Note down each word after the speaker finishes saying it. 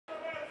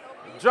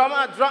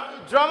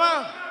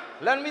Drummer,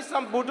 lend me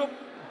some boodoo,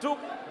 took.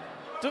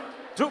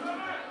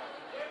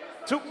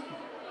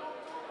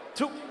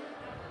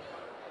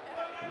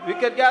 We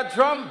could get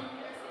drum.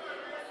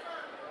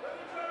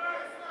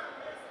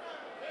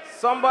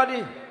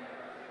 Somebody.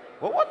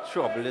 Well, what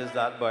trouble is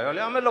that, boy?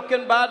 Only I'm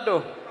looking bad,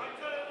 though.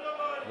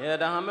 Yeah,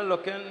 that I'm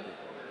looking.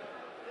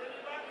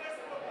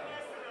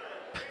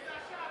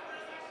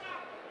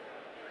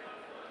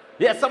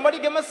 Yeah, somebody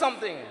give me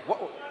something.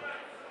 What?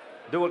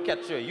 They will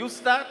catch you. You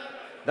start.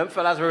 Them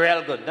fellas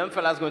real good. Them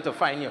fellas going to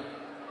find you.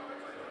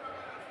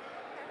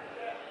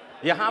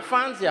 You have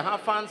fans? You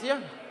have fans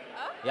here?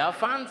 Huh? You have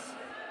fans?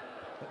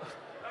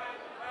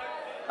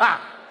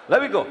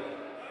 Let me go.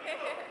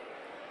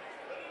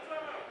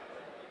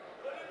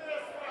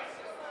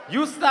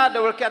 You start, they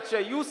will catch you.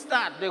 You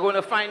start, they're going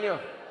to find you.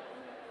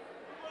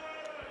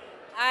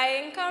 I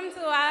ain't come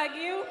to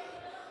argue.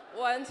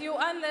 Once you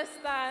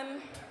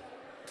understand,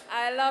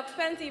 I love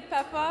plenty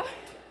pepper.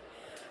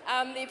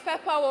 I'm the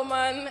pepper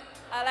woman.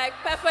 I like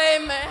pepper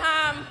in my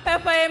ham,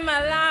 pepper in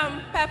my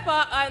lamb,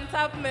 pepper on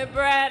top of my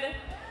bread,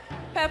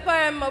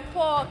 pepper in my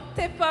pork,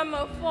 tip on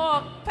my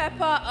fork,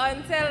 pepper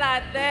until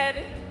I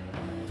dead.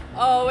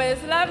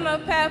 Always love my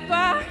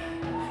pepper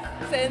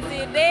since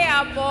the day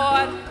I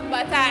born,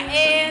 but I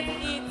ain't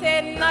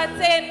eating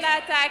nothing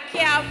that I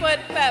can't put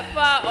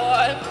pepper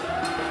on.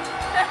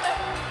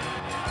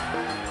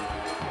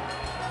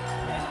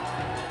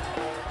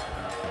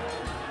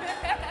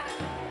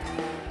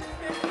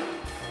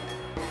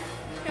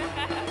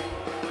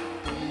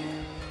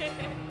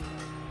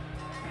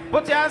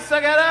 Put your hands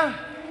together.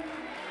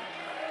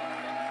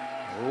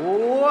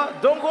 Oh,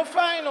 don't go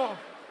far, no.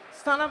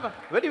 Stand up.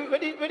 Where the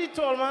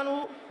tall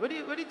man? Where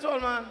the tall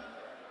man?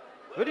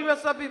 Where the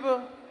rest of the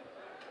people?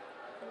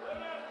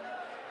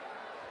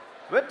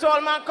 Where tall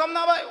man come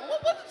now, boy?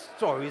 What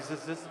story is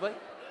this, boy?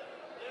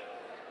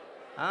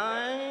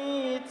 I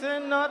ain't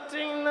eating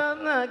nothing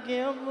that I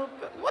give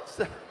up. What's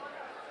that?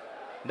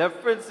 The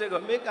friends say, go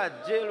make a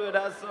jail with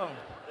that song.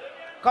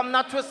 Come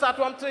not twist that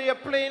one till you're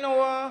playing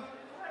over.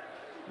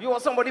 You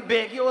want somebody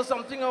beg you or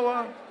something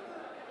over?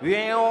 We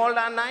ain't all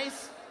that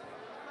nice.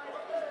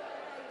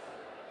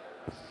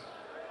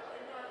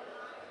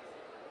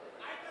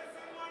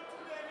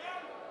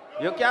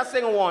 You can't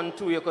sing 1,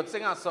 2, you could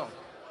sing a song.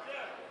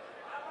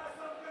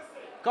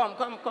 Come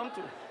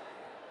to.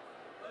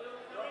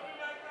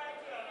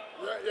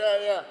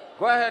 Yeah.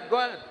 Go ahead.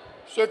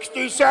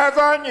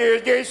 67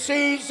 is the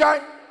season.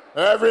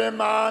 Every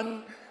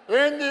man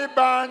in the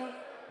band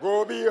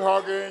go be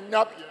hugging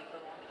up.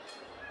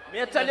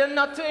 Me tell you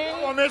nothing.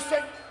 Oh,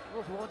 mister.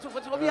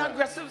 What be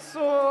aggressive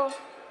so?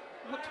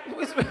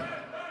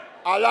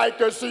 I like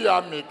to see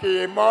a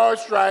Mickey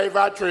Mouse drive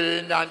a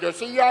train and to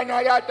see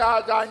another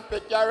Tarzan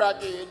picture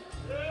again.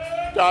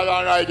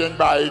 Tarzan riding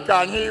bike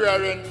and he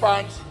wearing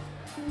pants.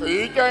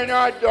 Eating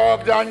hot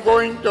dogs and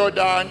going to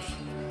dance.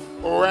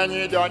 When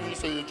he done he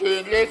say,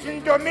 Jane,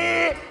 listen to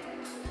me.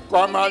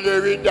 Come and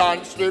let me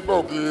dance the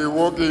boogie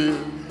woogie.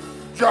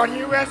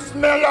 Johnny West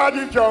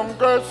Melody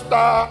Jungle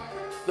Star.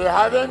 They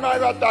have him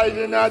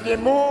advertising as the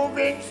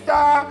moving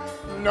star.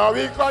 Now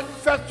he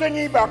confessing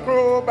he back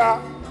Roba.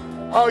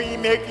 How he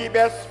make the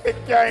best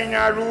picture in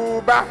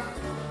Aruba.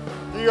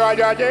 The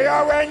other day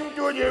I went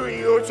to the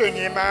Rio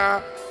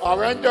Cinema. I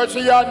went to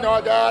see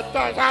another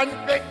Tarzan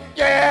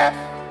picture.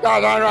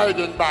 Tarzan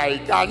riding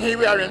bike and he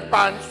wearing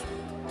pants.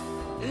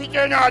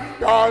 Eating hot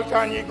dogs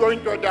and he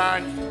going to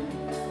dance.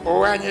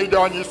 When he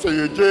done he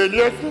say, Jane,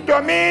 listen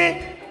to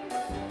me.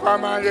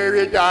 Come and let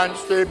me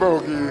dance the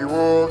boogie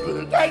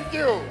woogie. Thank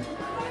you.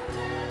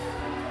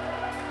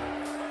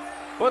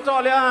 Put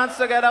all your hands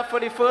together for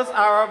the first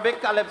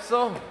Arabic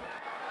calypso.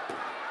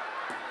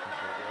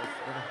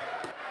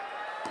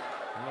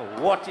 I don't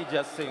know what he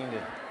just sang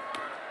there.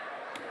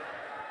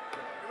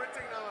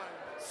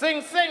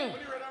 Sing.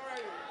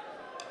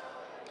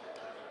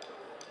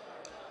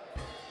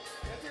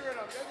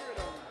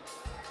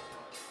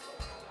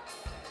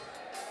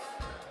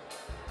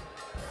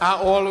 I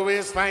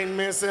always find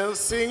myself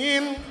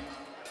singing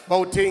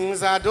about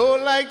things I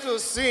don't like to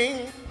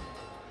sing,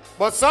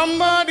 but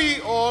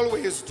somebody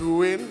always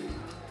doing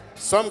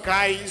some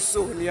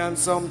Kaiso and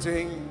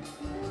something.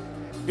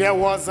 There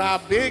was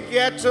a big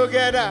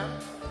get-together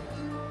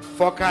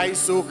for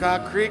Kaiso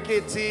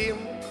cricket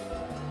team.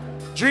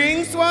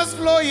 Drinks was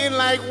flowing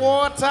like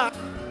water,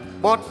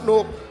 but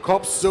no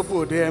cups to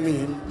put them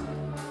in.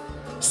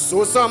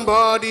 So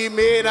somebody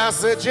made a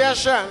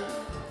suggestion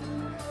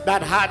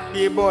that had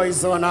the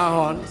boys on a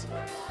hunt.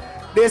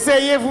 They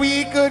say if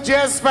we could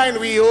just find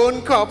we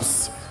own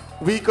cups,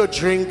 we could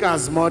drink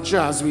as much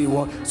as we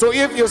want. So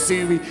if you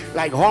see we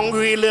like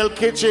hungry little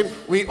kitchen,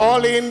 we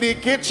all in the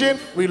kitchen,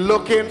 we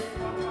looking.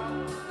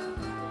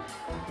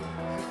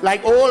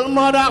 Like old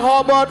Mother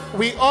Hubbard,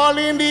 we all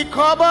in the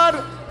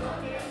cupboard.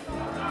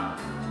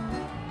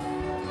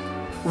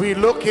 We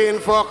looking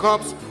for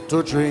cups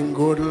to drink,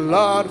 good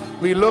Lord.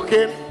 We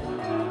looking.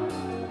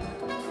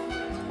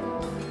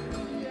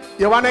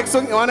 You want next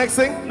sing?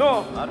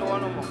 No, I don't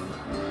want no more.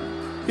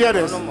 Hear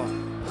this. No more.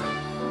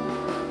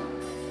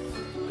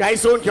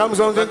 Kaiso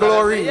comes on the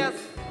glory. Yes.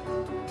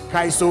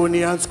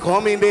 Kaisonians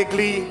come in the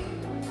glee.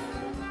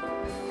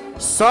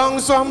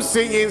 Songs some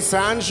singing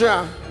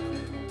Sandra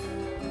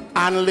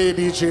and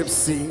Lady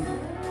Gypsy.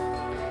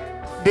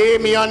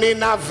 Damien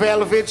in a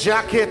velvet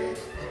jacket.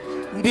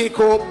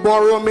 Nico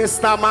borrow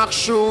Mr. Mac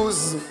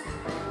shoes.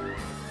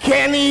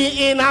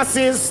 Kenny in a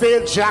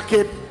state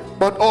jacket.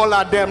 But all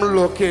of them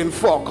looking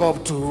fuck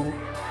up too.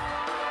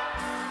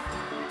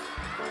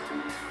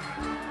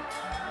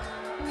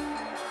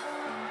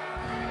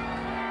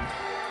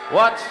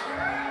 Watch.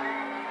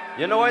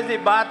 You know what's the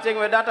bad thing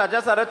with that? I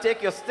just had to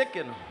take your stick,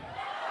 you know.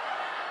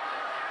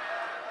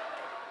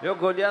 You're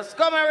good, yes.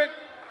 Come, Eric.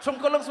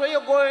 Chunko looks where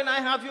you're going. I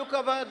have you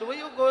covered. Where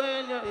you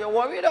going? You're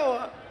worried or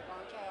what?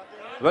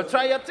 Well,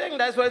 try your thing.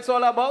 That's what it's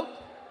all about.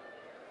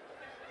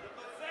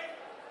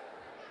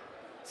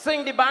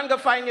 Sing, the band will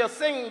find you.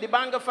 Sing, the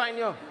band will find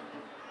you.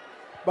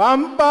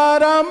 Bam ba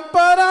dam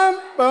ba dam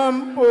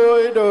bam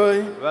boy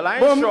doy. Well, I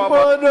ain't sure,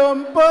 but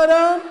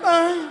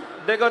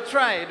they go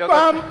try.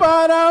 Bam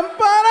ba dam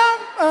ba dam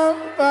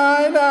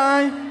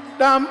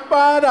dam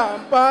ba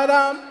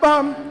dam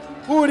bam.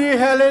 Who the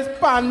hell is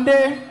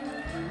Pandey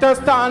to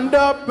stand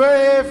up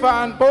brave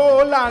and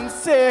bold and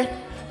say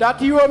that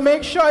he will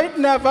make sure it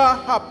never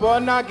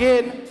happen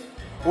again?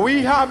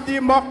 We have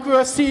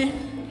democracy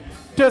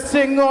to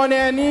sing on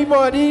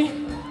anybody.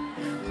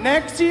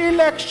 Next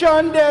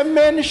election, they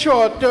mean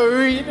sure to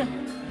read.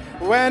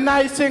 When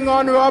I sing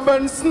on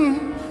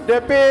Robinson, they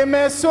pay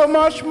me so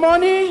much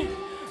money.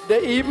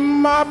 They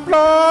even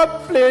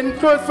applaud plain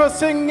clothes for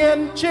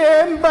singing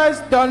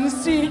Chambers don't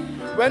see.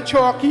 When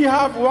Chalky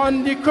have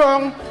won the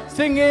crown,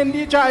 singing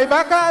the Jive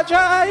Aka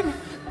Jive,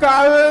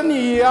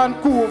 Carney and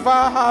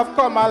Coover have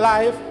come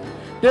alive.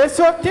 They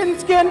so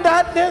thin-skinned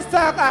that they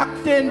start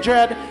acting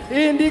dread.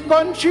 In the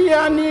country,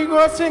 a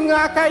Negro sing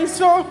a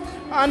Kaiso,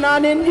 and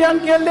an Indian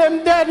kill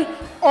them dead.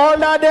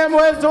 All of them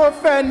was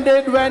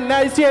offended when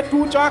I say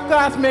two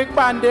Showkase make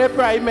Pandey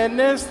Prime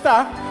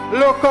Minister.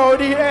 Look how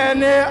the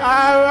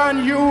NAR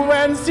and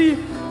UNC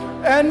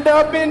end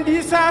up in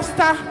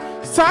disaster.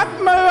 Sat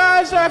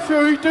Mirage a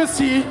fury to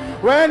see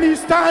when he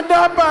stand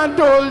up and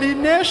told the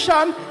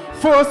nation.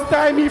 First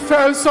time he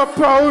felt so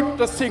proud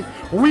to sing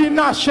we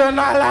national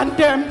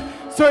anthem.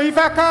 So if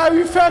I can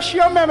refresh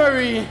your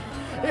memory,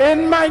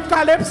 in my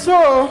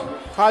Calypso,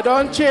 I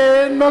don't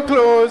change my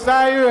clothes,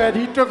 I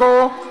ready to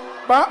go.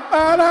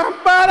 Ba-da-dam,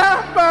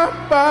 ba-dam,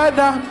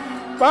 ba-dam,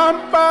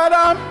 bam,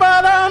 ba-dam,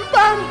 ba-dam,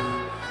 bam,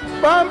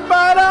 bam,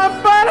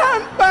 ba-dam,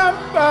 ba-dam, bam,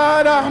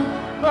 ba-dam.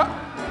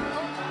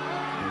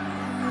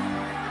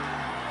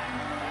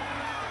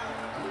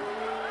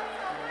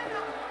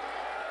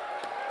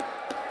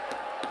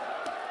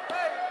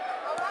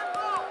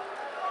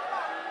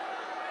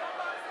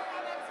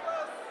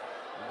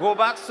 Go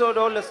back so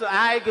don't listen.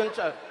 I can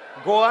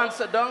go and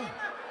sit down.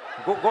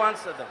 Go and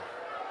sit down.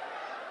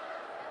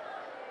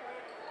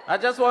 I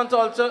just want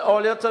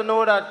all you to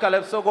know that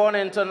Calypso going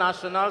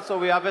international, so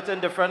we have it in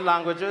different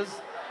languages.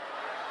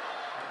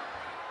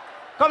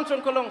 Come,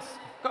 Chunkulungs,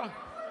 come.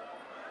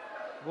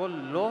 Oh,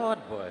 Lord,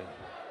 boy.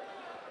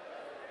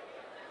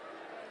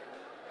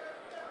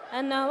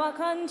 And our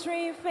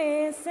country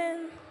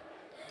facing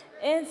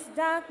its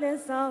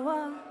darkness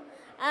hour,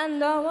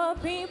 and our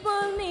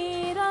people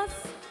need us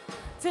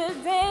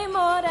today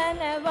more than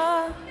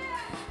ever.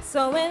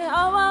 So in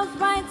our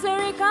fight to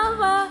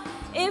recover,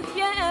 if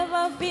you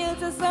ever feel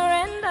to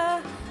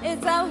surrender,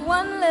 it's that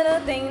one little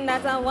thing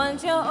that I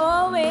want you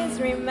always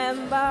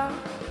remember.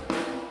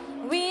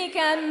 We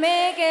can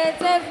make it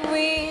if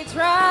we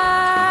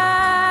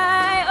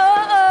try.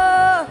 Oh,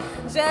 oh,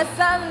 just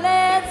a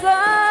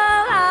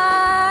little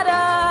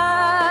harder.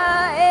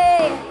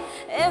 Hey,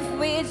 if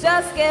we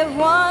just give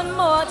one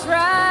more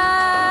try,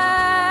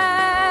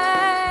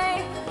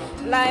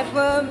 life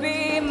will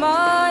be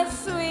much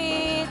sweeter.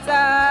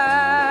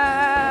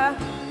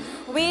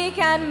 We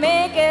can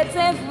make it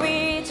if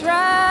we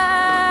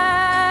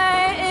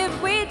try.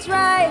 If we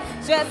try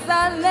just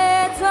a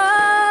little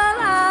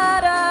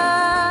harder.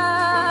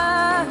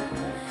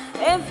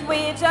 If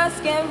we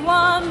just give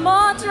one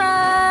more try,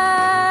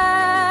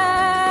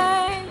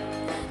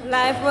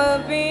 life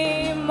will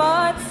be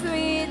much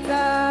sweeter.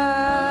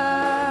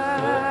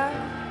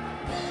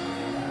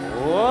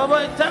 Oh,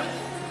 boy,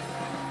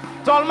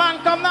 tall man,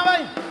 come now,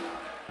 boy.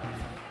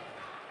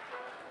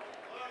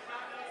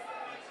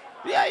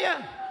 Yeah,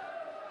 yeah.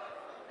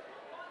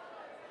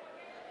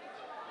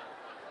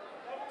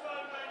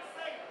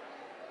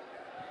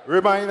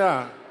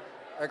 Reminder,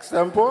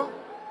 extempo.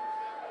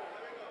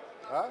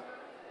 Huh?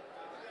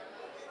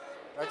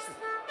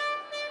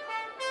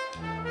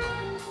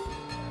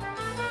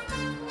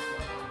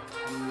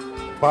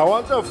 But I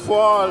want to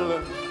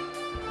fall.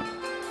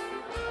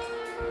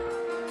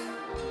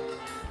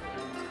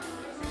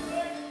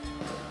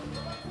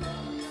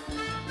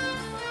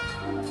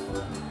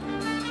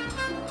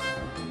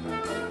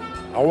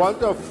 I want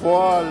to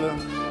fall.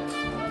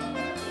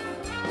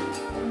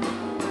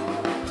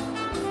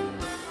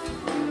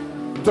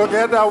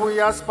 Together we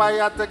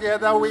aspire,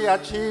 together we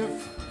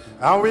achieve,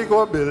 and we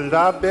go build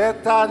a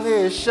better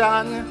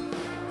nation.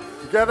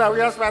 Together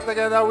we aspire,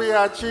 together we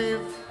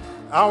achieve.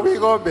 And we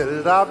go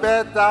build a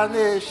better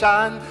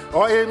nation.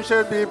 Our aim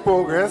should be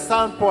progress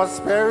and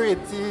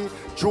prosperity.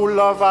 True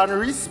love and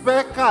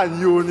respect and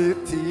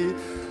unity.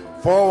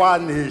 For our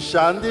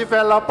nation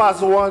develop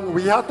as one,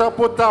 we have to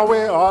put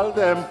away all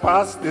them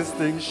past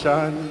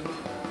distinction.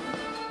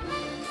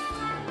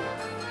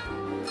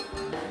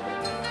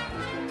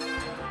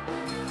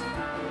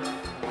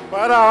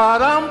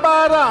 Ba-da-dum,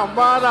 ba-dum,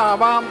 ba-dum,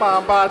 bam,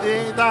 bam,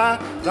 ba-dee-da,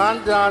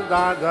 dan, dan,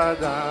 dan, dan,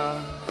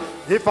 dan.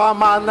 If a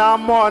man have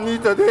money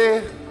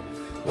today,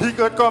 he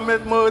could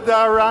commit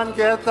murder and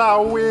get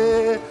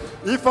away.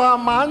 If a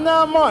man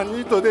have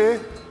money today,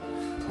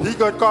 he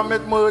could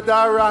commit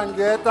murder and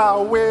get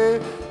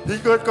away. He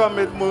could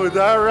commit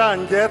murder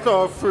and get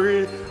off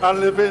free and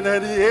live in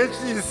any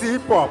HDC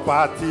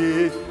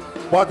property.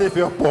 But if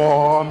you're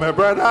poor, my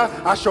brother,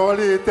 I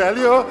surely tell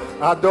you,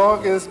 a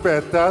dog is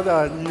better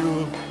than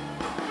you.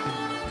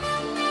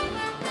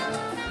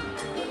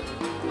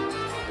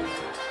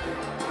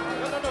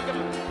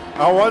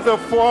 I want to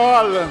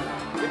fall.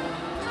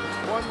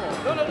 One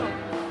more. No.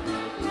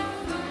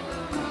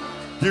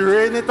 The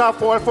rain it a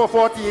fall for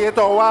 48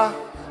 hours.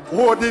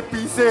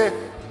 ODP say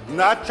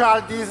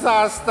natural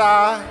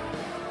disaster.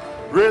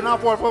 Rain a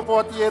fall for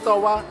 48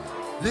 hours.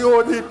 The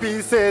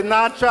ODP say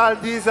natural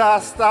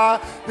disaster.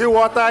 The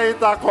water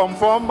it a come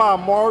from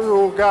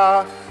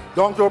Mamoruga.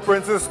 Down to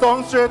Princess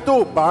Town straight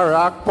to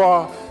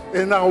Barakpa.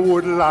 In a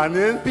woodland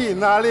in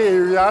penal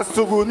area.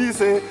 Suguni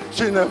say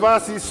she never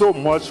see so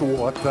much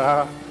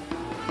water.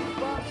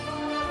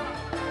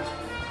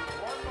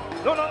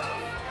 No.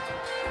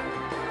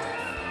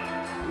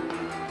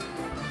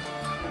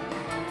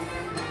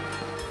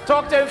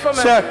 Talk to him from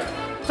a Check.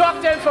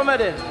 Talk to him from a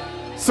then.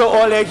 So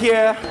all you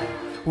hear,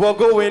 what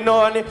going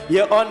on?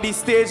 You're on the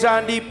stage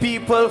and the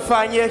people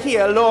find you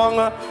here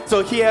long.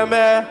 So hear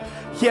me,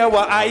 hear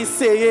what I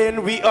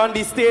saying. We on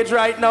the stage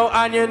right now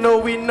and you know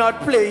we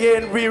not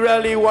playing. We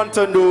really want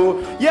to know.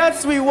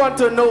 Yes, we want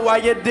to know why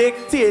you're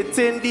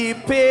dictating the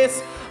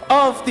pace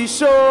of the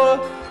show.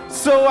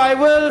 So I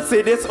will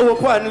say this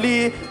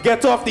openly.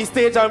 Get off the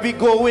stage and we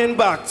going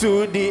back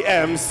to the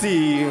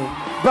MC.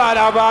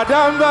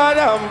 Ba-da-ba-dum,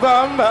 ba-dum,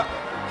 bum, ba.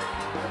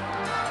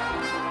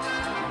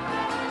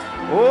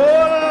 Oh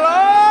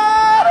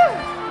Lord!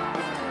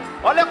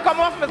 Oh, come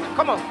off, mister.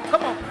 Come on.